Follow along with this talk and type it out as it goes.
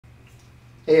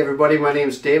Hey everybody, my name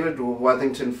is David with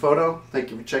Wethington Photo. Thank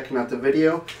you for checking out the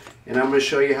video, and I'm going to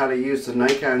show you how to use the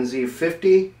Nikon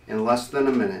Z50 in less than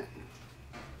a minute.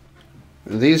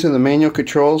 These are the manual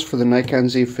controls for the Nikon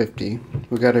Z50.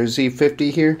 We got our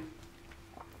Z50 here.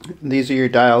 These are your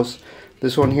dials.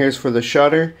 This one here is for the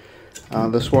shutter.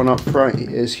 This one up front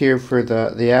is here for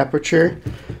the aperture.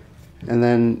 And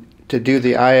then to do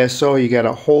the ISO, you got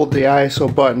to hold the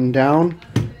ISO button down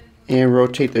and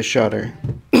rotate the shutter.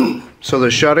 So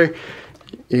the shutter,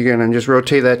 you're going to just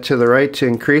rotate that to the right to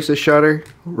increase the shutter,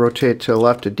 rotate to the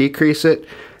left to decrease it.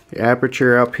 The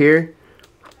aperture up here,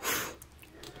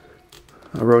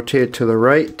 I'll rotate it to the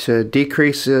right to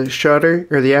decrease the shutter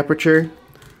or the aperture,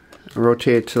 I'll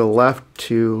rotate it to the left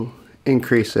to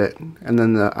increase it. And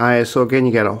then the ISO, again,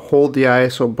 you got to hold the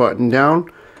ISO button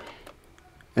down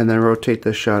and then rotate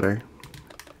the shutter.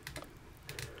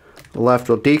 The left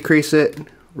will decrease it,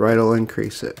 right will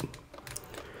increase it.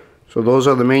 So those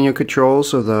are the manual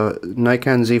controls of the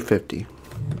Nikon Z50.